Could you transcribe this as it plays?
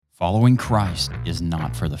Following Christ is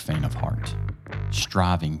not for the faint of heart.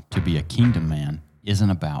 Striving to be a kingdom man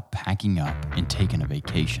isn't about packing up and taking a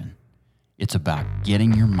vacation. It's about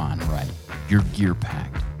getting your mind right, your gear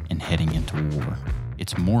packed, and heading into war.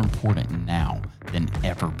 It's more important now than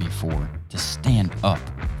ever before to stand up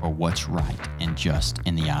for what's right and just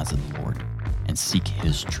in the eyes of the Lord and seek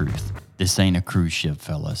His truth. This ain't a cruise ship,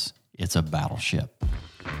 fellas. It's a battleship.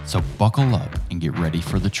 So buckle up and get ready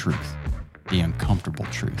for the truth, the uncomfortable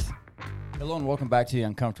truth. Hello and welcome back to The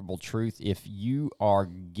Uncomfortable Truth. If you are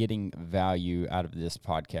getting value out of this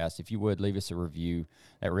podcast, if you would, leave us a review.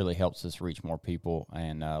 That really helps us reach more people,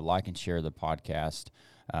 and like and share the podcast.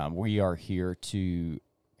 We are here to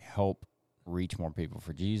help reach more people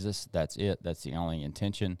for Jesus. That's it. That's the only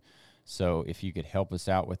intention. So if you could help us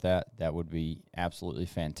out with that, that would be absolutely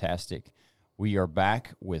fantastic. We are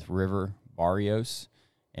back with River Barrios,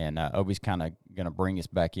 and Obi's kind of going to bring us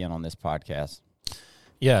back in on this podcast.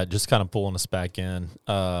 Yeah, just kind of pulling us back in.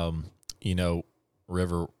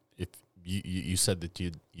 River, if you said that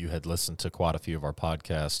you had listened to quite a few of our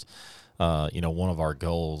podcasts. One of our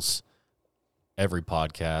goals, every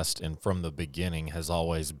podcast, and from the beginning, has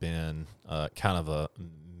always been kind of a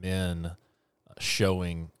men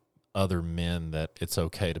showing other men that it's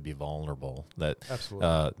okay to be vulnerable. That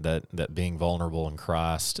that being vulnerable in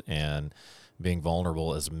Christ and being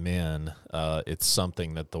vulnerable as men, it's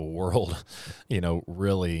something that the world,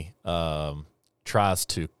 really tries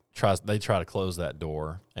to close that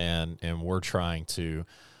door, and we're trying to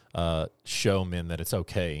show men that it's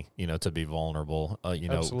okay, to be vulnerable.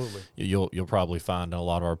 Absolutely. You'll probably find in a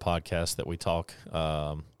lot of our podcasts that we talk,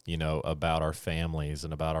 about our families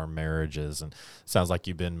and about our marriages. And it sounds like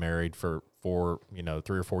you've been married for 3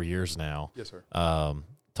 or 4 years now. Yes, sir.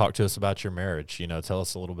 Talk to us about your marriage. Tell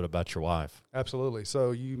us a little bit about your wife. Absolutely.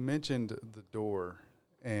 So you mentioned the door,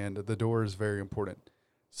 and the door is very important.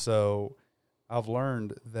 So I've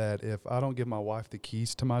learned that if I don't give my wife the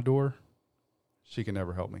keys to my door, she can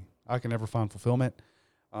never help me. I can never find fulfillment.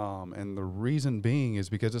 And the reason being is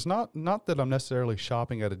because it's not that I'm necessarily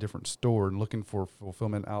shopping at a different store and looking for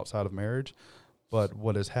fulfillment outside of marriage, but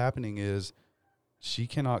what is happening is she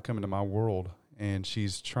cannot come into my world, and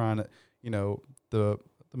she's trying to,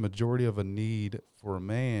 the majority of a need for a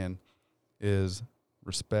man is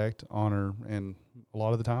respect, honor, and a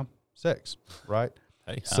lot of the time, sex, right?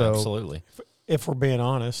 Hey, so, absolutely. If we're being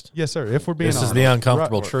honest. Yes, sir. If we're being honest. This is the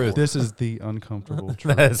uncomfortable truth. This is the uncomfortable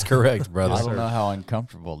truth. That is correct, brother. I don't know how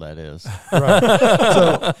uncomfortable that is.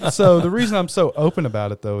 Right. So the reason I'm so open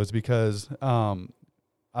about it, though, is because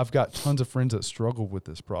I've got tons of friends that struggle with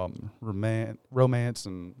this problem, romance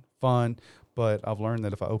and fun, but I've learned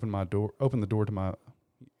that if I open the door to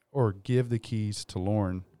or give the keys to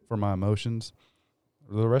Lauren for my emotions,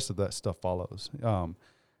 the rest of that stuff follows.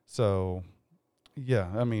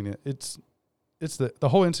 It's the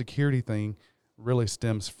whole insecurity thing really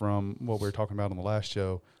stems from what we were talking about on the last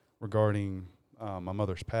show regarding my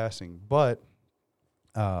mother's passing. But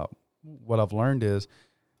what I've learned is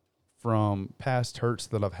from past hurts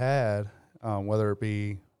that I've had, whether it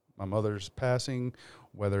be my mother's passing,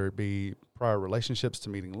 whether it be prior relationships to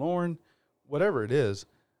meeting Lauren, whatever it is,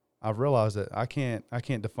 I've realized that I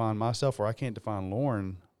can't define myself, or I can't define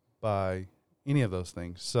Lauren by any of those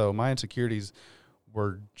things. So my insecurities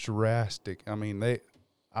were drastic. I mean,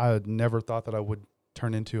 I had never thought that I would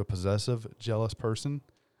turn into a possessive, jealous person.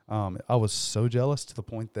 I was so jealous to the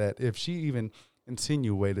point that if she even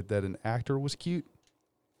insinuated that an actor was cute,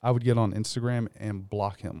 I would get on Instagram and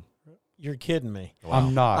block him. You're kidding me. Wow.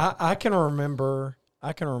 I'm not. I can remember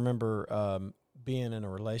being in a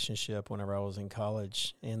relationship whenever I was in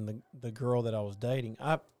college, and the girl that I was dating,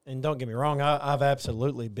 and don't get me wrong, I've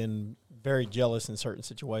absolutely been very jealous in certain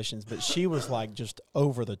situations, but she was like just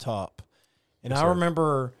over the top. And Yes, I sir.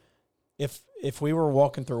 remember if we were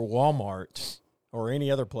walking through Walmart or any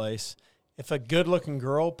other place, if a good-looking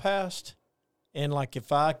girl passed, and like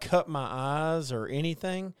if I cut my eyes or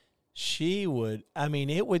anything, it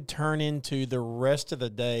would turn into the rest of the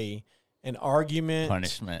day an argument,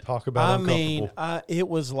 Punishment. Talk about uncomfortable. it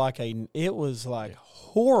was like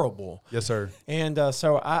horrible. Yes, sir. And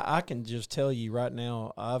so I can just tell you right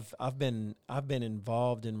now, I've been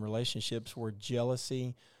involved in relationships where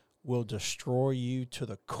jealousy will destroy you to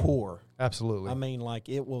the core. Absolutely. I mean, like,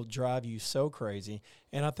 it will drive you so crazy.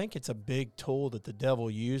 And I think it's a big tool that the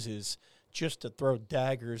devil uses just to throw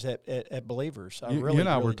daggers at believers. You and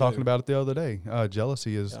I were talking about it the other day.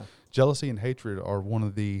 Jealousy and hatred are one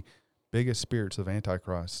of the biggest spirits of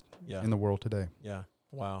Antichrist in the world today. Yeah.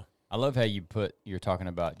 Wow. I love how you're talking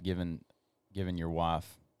about giving your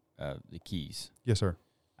wife the keys. Yes, sir.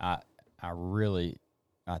 I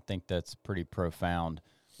think that's pretty profound.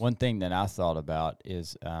 One thing that I thought about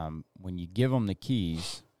is when you give them the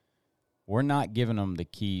keys, we're not giving them the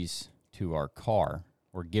keys to our car.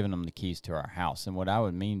 We're giving them the keys to our house. And what I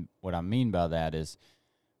mean by that is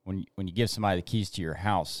when you give somebody the keys to your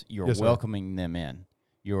house, you're Yes, sir. welcoming them in.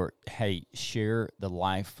 Hey, share the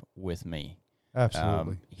life with me.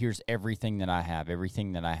 Absolutely. Here's everything that I have.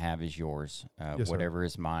 Everything that I have is yours. Yes, sir. Whatever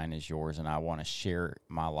is mine is yours, and I want to share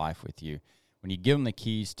my life with you. When you give them the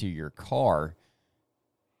keys to your car,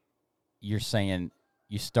 you're saying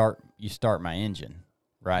you start my engine,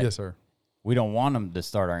 right? Yes, sir. We don't want them to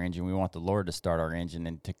start our engine. We want the Lord to start our engine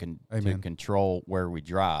and to control where we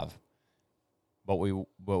drive. But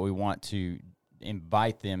we want to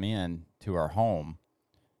invite them in to our home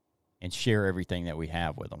and share everything that we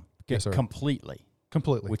have with them. Yes, sir. Completely,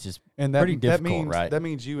 Which is and pretty difficult, right? That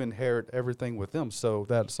means you inherit everything with them. So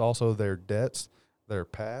that's also their debts, their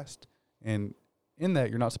past, and in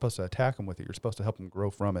that you're not supposed to attack them with it. You're supposed to help them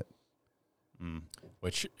grow from it.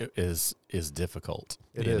 Which is difficult.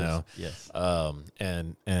 It you is. know? Yes.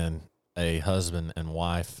 And a husband and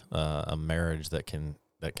wife, a marriage that can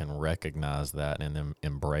recognize that and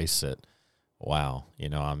embrace it. Wow. You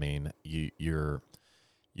know, I mean, you're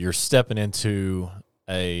stepping into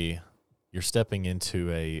a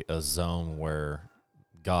zone where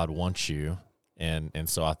God wants you. And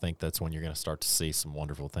so I think that's when you're going to start to see some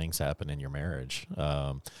wonderful things happen in your marriage.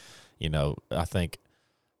 You know, I think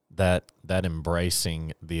that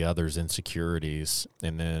embracing the other's insecurities,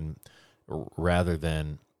 and then rather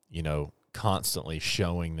than, you know, constantly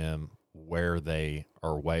showing them where they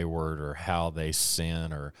are wayward or how they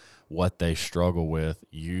sin or what they struggle with,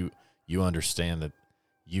 you understand that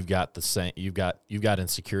you've got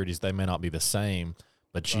insecurities. They may not be the same,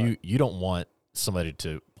 but Right. you don't want somebody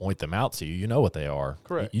to point them out to you. You know what they are.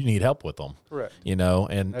 Correct. You need help with them. Correct. You know,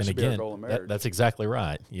 and That should be our again, goal in marriage. that's exactly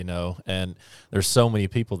right. You know, and there's so many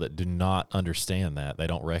people that do not understand that. They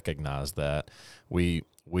don't recognize that. We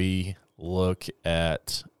look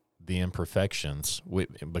at the imperfections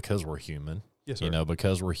because we're human. Yes, sir. You know,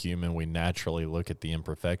 because we're human, we naturally look at the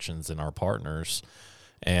imperfections in our partners,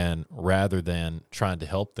 and rather than trying to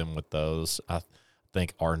help them with those, I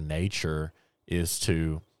think our nature is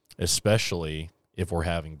to, especially if we're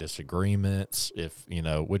having disagreements,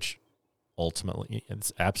 which ultimately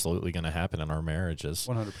it's absolutely going to happen in our marriages.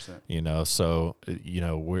 100%. You know, so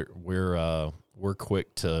we're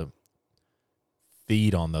quick to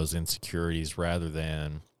feed on those insecurities rather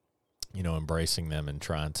than, you know, embracing them and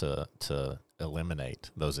trying to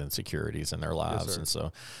eliminate those insecurities in their lives. sir. And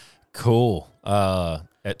so, cool.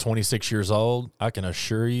 At 26 years old, I can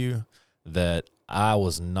assure you that I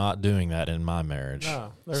was not doing that in my marriage.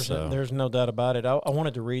 No, there's no doubt about it. I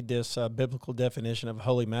wanted to read this biblical definition of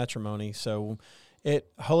holy matrimony. So,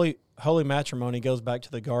 holy matrimony goes back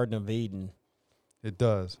to the Garden of Eden. It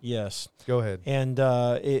does. Yes. Go ahead. And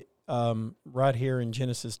right here in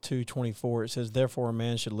Genesis 2:24, it says, "Therefore a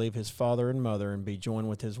man should leave his father and mother and be joined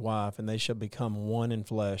with his wife, and they shall become one in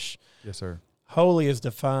flesh." Yes, sir. Holy is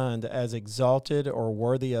defined as exalted or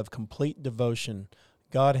worthy of complete devotion.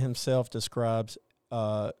 God himself is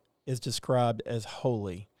described as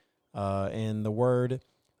holy, and the word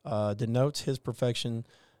denotes his perfection,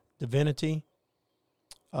 divinity,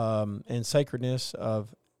 and sacredness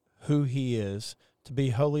of who he is. To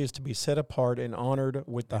be holy is to be set apart and honored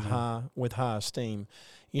with high esteem.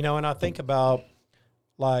 You know, and I think about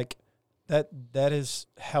like that is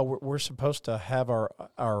how we're supposed to have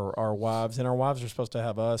our wives, and our wives are supposed to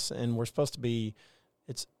have us, and we're supposed to be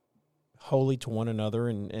holy to one another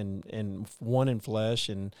and one in flesh,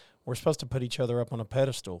 and we're supposed to put each other up on a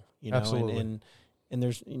pedestal, you know. Absolutely. And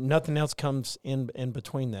there's nothing else comes in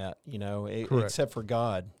between that, you know, except for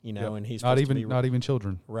God, you know. Yep. And he's not supposed to be not even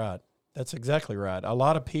children. right. That's exactly right. A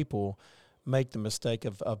lot of people make the mistake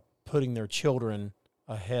of putting their children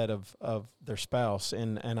ahead of their spouse,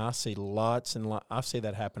 and I see lots and I see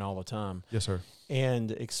that happen all the time. Yes, sir.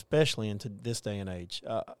 And especially into this day and age.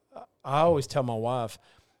 I always tell my wife,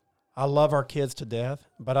 I love our kids to death,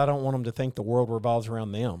 but I don't want them to think the world revolves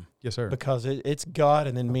around them. Yes, sir. Because it's God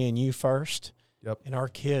and then me and you first. Yep. And our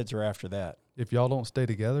kids are after that. If y'all don't stay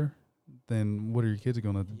together, then what are your kids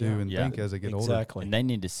going to do and think as they get older? Exactly. And they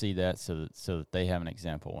need to see that so that they have an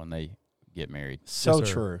example when they get married. So Yes,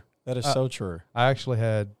 sir. true. That is so true. I actually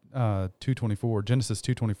had Genesis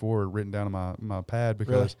 2:24 written down on my pad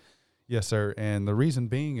because, Really? Yes, sir. And the reason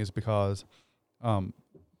being is because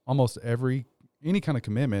almost any kind of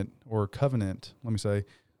commitment or covenant, let me say,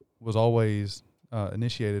 was always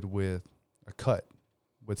initiated with a cut,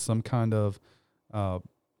 with some kind of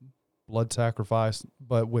blood sacrifice.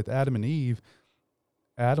 But with Adam and Eve,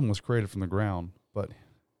 Adam was created from the ground, but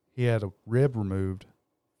he had a rib removed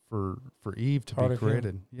for Eve to Part be of him.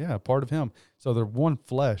 created. Yeah, part of him. So they're one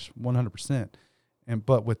flesh, 100%.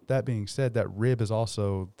 But with that being said, that rib is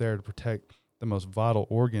also there to protect the most vital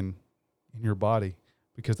organ in your body,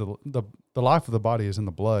 because the life of the body is in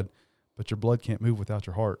the blood, but your blood can't move without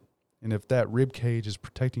your heart. And if that rib cage is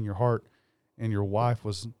protecting your heart, and your wife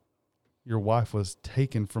was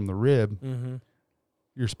taken from the rib, Mm-hmm.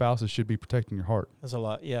 your spouses should be protecting your heart. Has a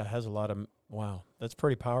lot. Yeah, has a lot of. Wow, that's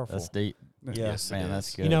pretty powerful. That's deep. Yeah. Yes, Man, it that's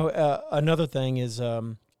is. good. You know, another thing is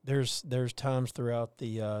there's times throughout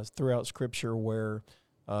throughout Scripture where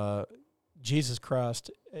Jesus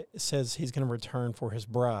Christ says He's going to return for His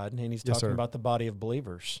bride, and He's Yes, talking sir. about the body of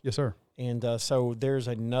believers. Yes, sir. And so there's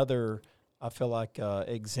another, I feel like,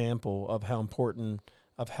 example of how important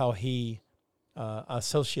of how He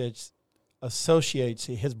associates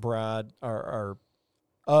His bride or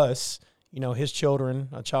us, you know, His children,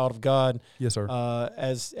 a child of God, Yes, sir.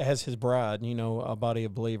 as His bride, you know, a body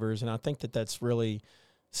of believers. And I think that's really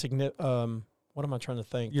significant. What am I trying to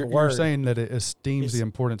think? You're saying that it esteems It's- the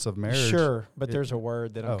importance of marriage. Sure, but It- there's a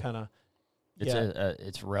word that I'm oh. kind of. It's Yeah.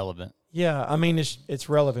 it's relevant. Yeah, I mean it's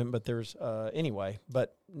relevant, but there's anyway.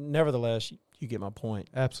 But nevertheless, you get my point.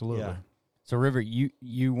 Absolutely. Yeah. So, River,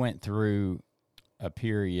 you went through a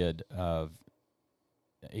period of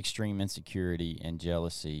extreme insecurity and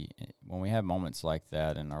jealousy. When we have moments like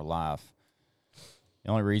that in our life,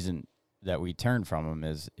 the only reason that we turn from them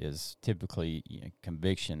is typically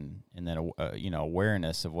conviction, and then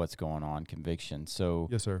awareness of what's going on, conviction. So,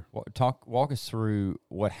 Yes, sir. walk us through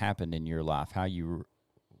what happened in your life,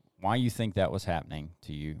 why you think that was happening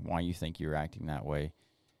to you, why you think you're acting that way,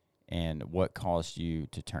 and what caused you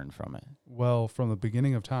to turn from it. Well, from the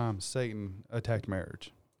beginning of time, Satan attacked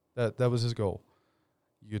marriage. That was his goal.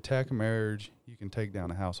 You attack a marriage, you can take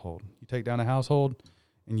down a household. You take down a household,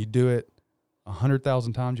 and you do it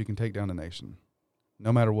 100,000 times, you can take down a nation.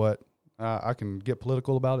 No matter what. I can get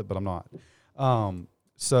political about it, but I'm not.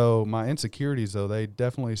 So my insecurities, though, they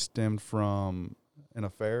definitely stemmed from an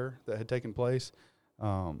affair that had taken place.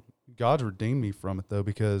 God's redeemed me from it, though,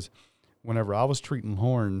 because whenever I was treating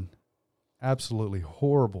Lauren absolutely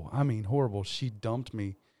horrible, I mean horrible, she dumped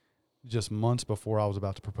me just months before I was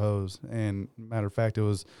about to propose. And matter of fact, it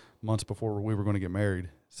was months before we were going to get married.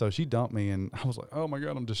 So she dumped me, and I was like, oh my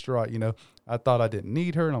God, I'm distraught. You know, I thought I didn't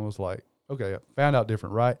need her, and I was like, okay, I found out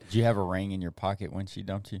different, right? Did you have a ring in your pocket when she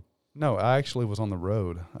dumped you? No, I actually was on the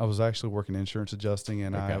road. I was actually working insurance adjusting,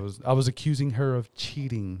 and Okay. I was accusing her of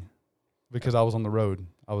cheating because I was on the road.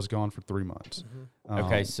 I was gone for 3 months.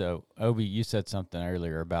 Okay, so Obi, you said something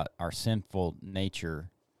earlier about our sinful nature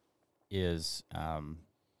is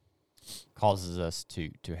causes us to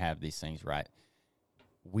have these things, right?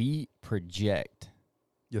 We project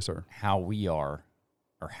Yes, sir. how we are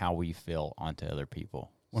or how we feel onto other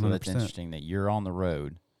people. So that's 100%. interesting that you're on the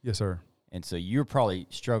road, Yes, sir. and so you're probably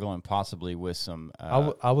struggling possibly with some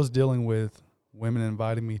I was dealing with women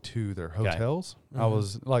inviting me to their Okay. hotels. I Mhm.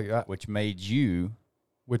 was like, which made you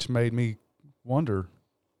which made me wonder,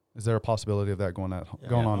 is there a possibility of that going on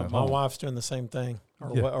My at home? wife's doing the same thing,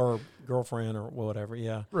 or Yeah. or girlfriend or whatever.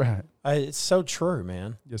 Yeah, Right. it's so true,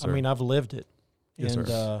 man. Yes, I sir. mean, I've lived it, Yes, and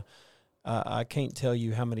sir. I can't tell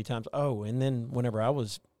you how many times. Oh, and then whenever I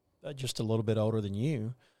was just a little bit older than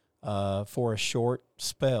you, for a short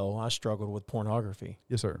spell, I struggled with pornography.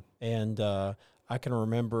 Yes, sir. And I can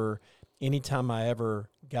remember anytime I ever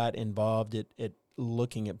got involved at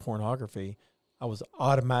looking at pornography, I was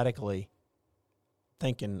automatically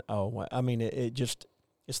thinking, oh, I mean, it just,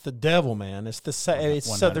 it's the devil, man. It's there's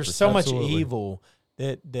so much Absolutely. evil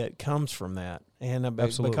that comes from that. And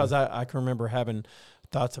Absolutely. because I can remember having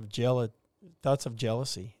thoughts of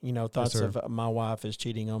jealousy, you know, thoughts sir. of my wife is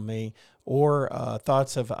cheating on me, or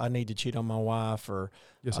thoughts of I need to cheat on my wife, or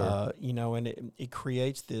Yes, sir. you know, and it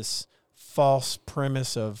creates this false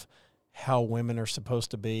premise of how women are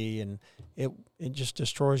supposed to be, and it just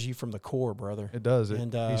destroys you from the core, brother. It does.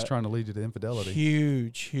 and, He's trying to lead you to infidelity.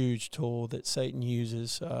 Huge tool that Satan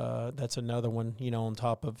uses. That's another one, you know, on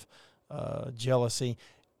top of jealousy.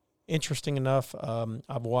 Interesting enough,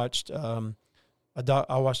 I've watched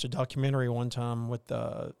I watched a documentary one time with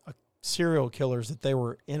serial killers that they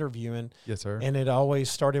were interviewing, Yes, sir. and it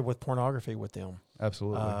always started with pornography with them.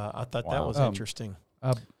 Absolutely. I thought that Wow. was interesting.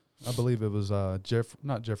 I believe it was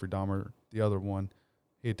not Jeffrey Dahmer, the other one.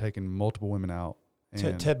 He had taken multiple women out.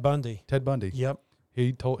 And Ted Bundy. Ted Bundy. Yep.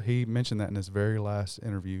 He mentioned that in his very last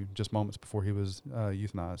interview, just moments before he was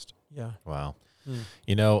euthanized. Yeah. Wow. Hmm.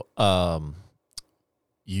 You know,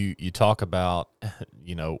 you talk about,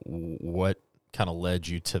 you know, what kind of led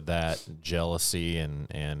you to that jealousy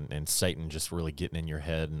and Satan just really getting in your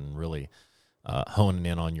head and really honing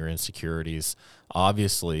in on your insecurities.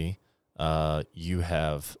 Obviously, you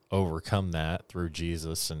have overcome that through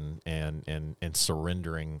Jesus and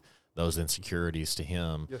surrendering those insecurities to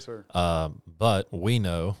Him. Yes, sir. But we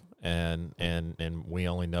know, and we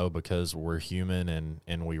only know because we're human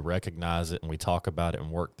and we recognize it and we talk about it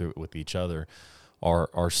and work through it with each other.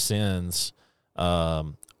 Our sins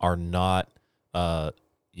are not, they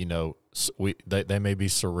may be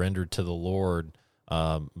surrendered to the Lord,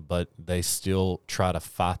 but they still try to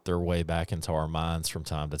fight their way back into our minds from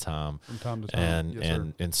time to time. From time to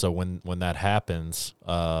time, And so when that happens,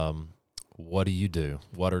 what do you do?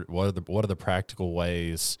 What are the practical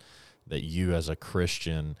ways that you as a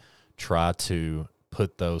Christian try to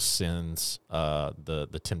put those sins,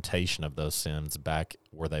 the temptation of those sins, back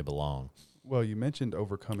where they belong? Well, you mentioned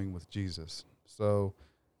overcoming with Jesus. So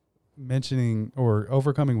mentioning or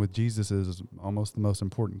overcoming with Jesus is almost the most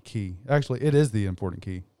important key. Actually, it is the important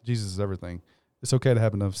key. Jesus is everything. It's okay to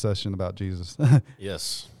have an obsession about Jesus.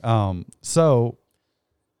 Yes. So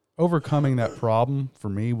overcoming that problem for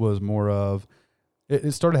me was more of,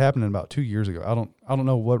 it started happening about 2 years ago. I don't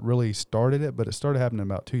know what really started it, but it started happening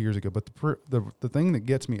about 2 years ago. But the thing that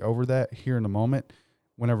gets me over that here in a moment,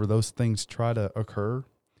 whenever those things try to occur,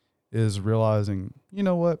 is realizing, you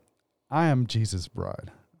know what? I am Jesus' bride.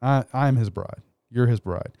 I am His bride. You're His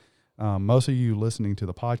bride. Most of you listening to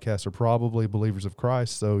the podcast are probably believers of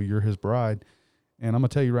Christ, so you're His bride. And I'm going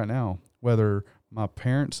to tell you right now, whether my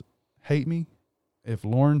parents hate me, if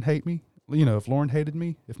Lauren hated me,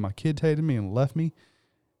 if my kids hated me and left me,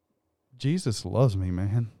 Jesus loves me,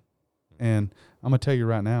 man. And I'm going to tell you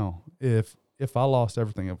right now, if I lost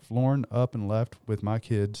everything, if Lauren up and left with my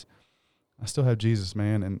kids, I still have Jesus,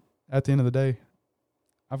 man. And at the end of the day,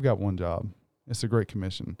 I've got one job. It's the Great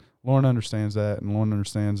Commission. Lauren understands that, and Lauren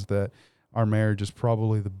understands that our marriage is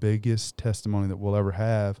probably the biggest testimony that we'll ever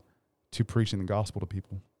have to preaching the gospel to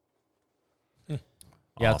people. Yeah,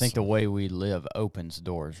 Awesome. I think the way we live opens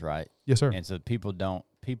doors, right? Yes, sir. And so people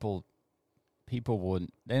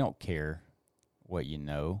wouldn't, they don't care what you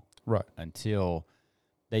know. Right. Until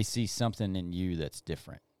they see something in you that's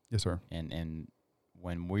different. Yes, sir. And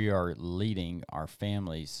when we are leading our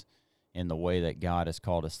families in the way that God has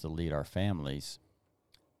called us to lead our families,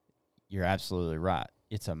 you're absolutely right.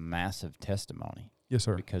 It's a massive testimony. Yes,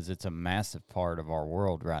 sir. Because it's a massive part of our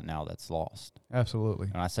world right now that's lost. Absolutely.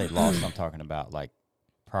 When I say lost, I'm talking about like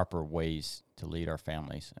proper ways to lead our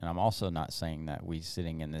families. And I'm also not saying that we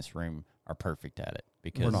sitting in this room are perfect at it,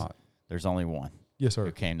 because We're not. there's only one Yes, who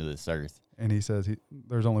sir. came to this earth. And He says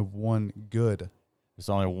there's only one good. There's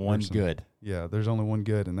only one person. good. Yeah, there's only one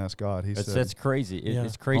good, and that's God. He said That's crazy. Yeah.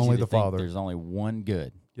 It's crazy Only to the think Father. there's only one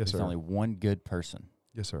good. Yes, there's sir. only one good person.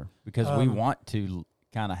 Yes, sir. Because we want to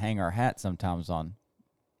kind of hang our hat sometimes on,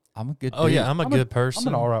 I'm a good dude. Oh yeah, I'm a good person.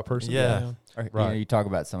 I'm an all right person. Yeah. Or, Right. you talk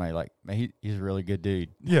about somebody like, man, he's a really good dude.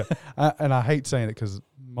 Yeah. And I hate saying it because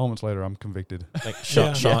moments later I'm convicted. Like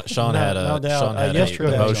Sean had No doubt. Sean had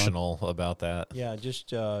Yesterday, emotional about that. Yeah,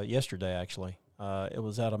 just yesterday, actually. It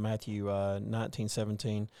was out of Matthew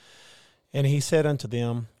 19:17. And He said unto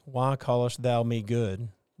them, Why callest thou me good?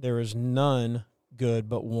 There is none good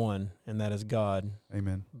but one, and that is God.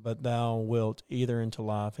 Amen. But thou wilt either into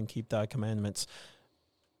life and keep thy commandments.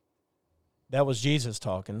 That was Jesus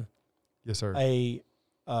talking. Yes, sir.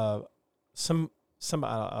 Some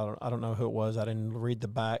I don't know who it was. I didn't read the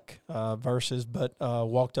back verses, but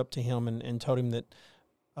walked up to him and told him that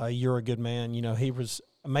you're a good man. You know, he was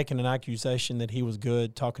making an accusation that he was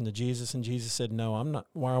good, talking to Jesus, and Jesus said, "No, I'm not.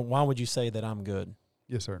 Why would you say that I'm good?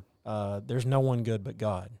 Yes, sir. There's no one good but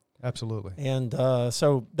God." Absolutely. And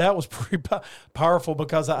so that was pretty powerful,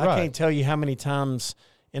 because I Right. can't tell you how many times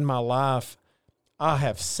in my life I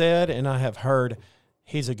have said and I have heard,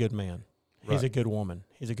 he's a good man. He's Right. a good woman.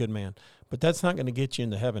 He's a good man. But that's not going to get you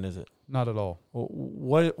into heaven, is it? Not at all.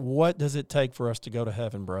 Well, what does it take for us to go to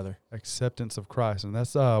heaven, brother? Acceptance of Christ. And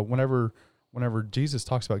that's whenever Jesus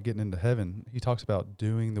talks about getting into heaven, He talks about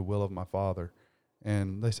doing the will of my Father.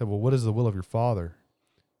 And they said, well, what is the will of your Father?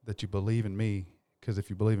 That you believe in me, because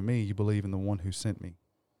if you believe in me, you believe in the one who sent me.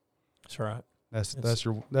 That's right.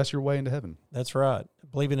 That's your way into heaven. That's right.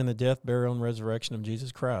 Believing in the death, burial, and resurrection of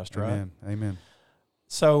Jesus Christ, right? Amen. Amen.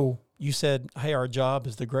 So you said, hey, our job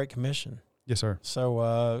is the Great Commission. Yes, sir.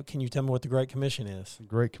 So can you tell me what the Great Commission is? The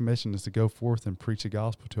Great Commission is to go forth and preach the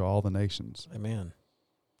gospel to all the nations. Amen.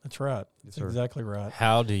 That's right. Yes, That's sir. exactly right.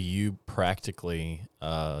 How do you practically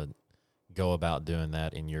go about doing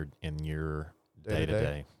that in your day to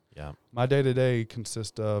day? Yeah. My day-to-day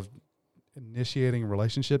consists of initiating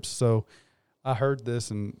relationships. So I heard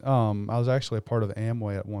this, and I was actually a part of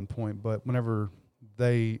Amway at one point, but whenever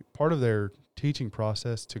part of their teaching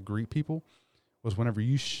process to greet people was whenever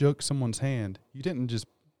you shook someone's hand, you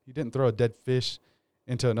didn't throw a dead fish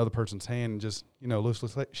into another person's hand and just,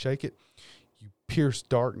 loosely shake it. You pierce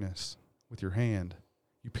darkness with your hand.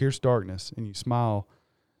 You pierce darkness and you smile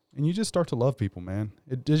and you just start to love people, man.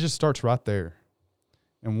 It just starts right there.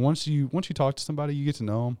 And once you talk to somebody, you get to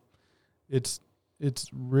know them. It's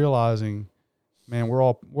realizing, man, we're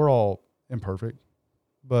all imperfect.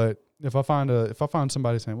 But if I find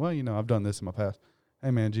somebody saying, well, I've done this in my past,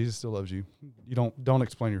 hey man, Jesus still loves you. You don't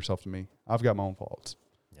explain yourself to me. I've got my own faults.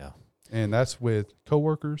 Yeah. And that's with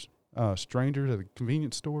coworkers, strangers at a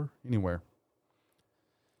convenience store, anywhere.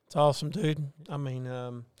 It's awesome, dude. I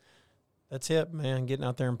mean, that's it, man. Getting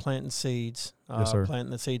out there and planting seeds, Yes, sir.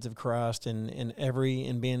 Planting the seeds of Christ and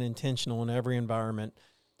being intentional in every environment.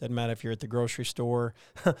 Doesn't matter if you're at the grocery store.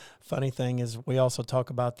 Funny thing is, we also talk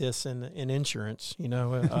about this in insurance.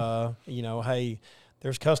 Hey,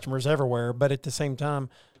 there's customers everywhere, but at the same time,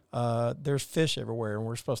 there's fish everywhere, and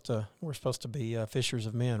we're supposed to be fishers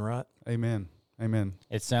of men, right? Amen. Amen.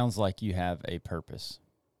 It sounds like you have a purpose.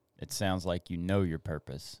 It sounds like you know your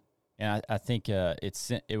purpose, and I think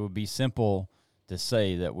it would be simple to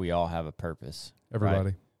say that we all have a purpose, Everybody.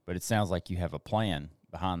 right? But it sounds like you have a plan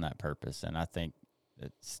behind that purpose, and I think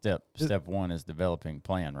that step one is developing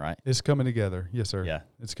plan, right? It's coming together. Yes, sir. Yeah,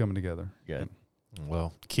 It's coming together. good.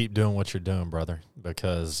 Well, keep doing what you're doing, brother,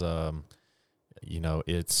 because you're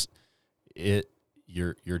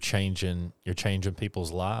changing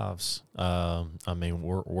people's lives. I mean,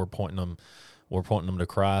 we're pointing them to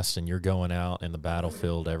Christ, and you're going out in the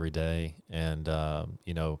battlefield every day, and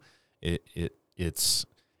it's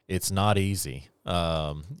not easy.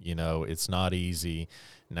 It's not easy.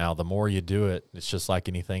 Now, the more you do it, it's just like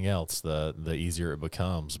anything else. The easier it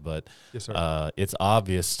becomes. But Yes, sir. it's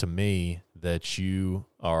obvious to me that you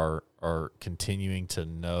are continuing to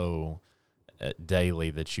know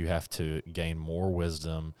daily that you have to gain more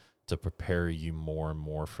wisdom to prepare you more and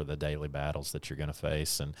more for the daily battles that you're going to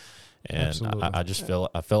face. And Absolutely. I just feel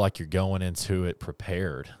like you're going into it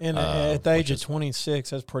prepared. And at the age of 26,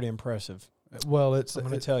 that's pretty impressive. Well, I'm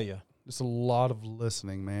going to tell you. It's a lot of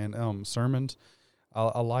listening, man. Sermons.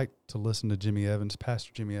 I like to listen to Jimmy Evans.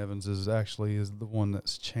 Pastor Jimmy Evans is the one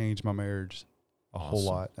that's changed my marriage a whole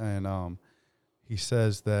lot. And he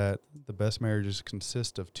says that the best marriages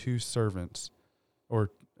consist of two servants, or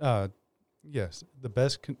yes, the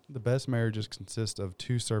best marriages consist of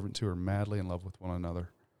two servants who are madly in love with one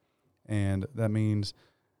another. And that means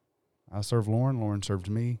I serve Lauren. Lauren serves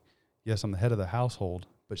me. Yes, I'm the head of the household,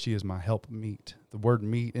 but she is my helpmeet. The word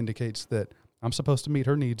meet indicates that I'm supposed to meet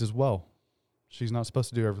her needs as well. She's not supposed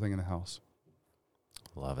to do everything in the house.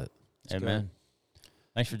 Love it. Amen.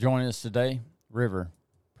 Thanks for joining us today, River.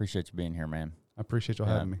 Appreciate you being here, man. I appreciate y'all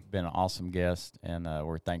having me. Been an awesome guest, and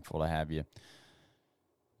we're thankful to have you.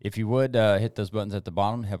 If you would, hit those buttons at the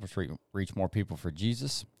bottom, help us reach more people for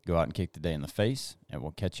Jesus. Go out and kick the day in the face, and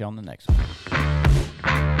we'll catch you on the next one.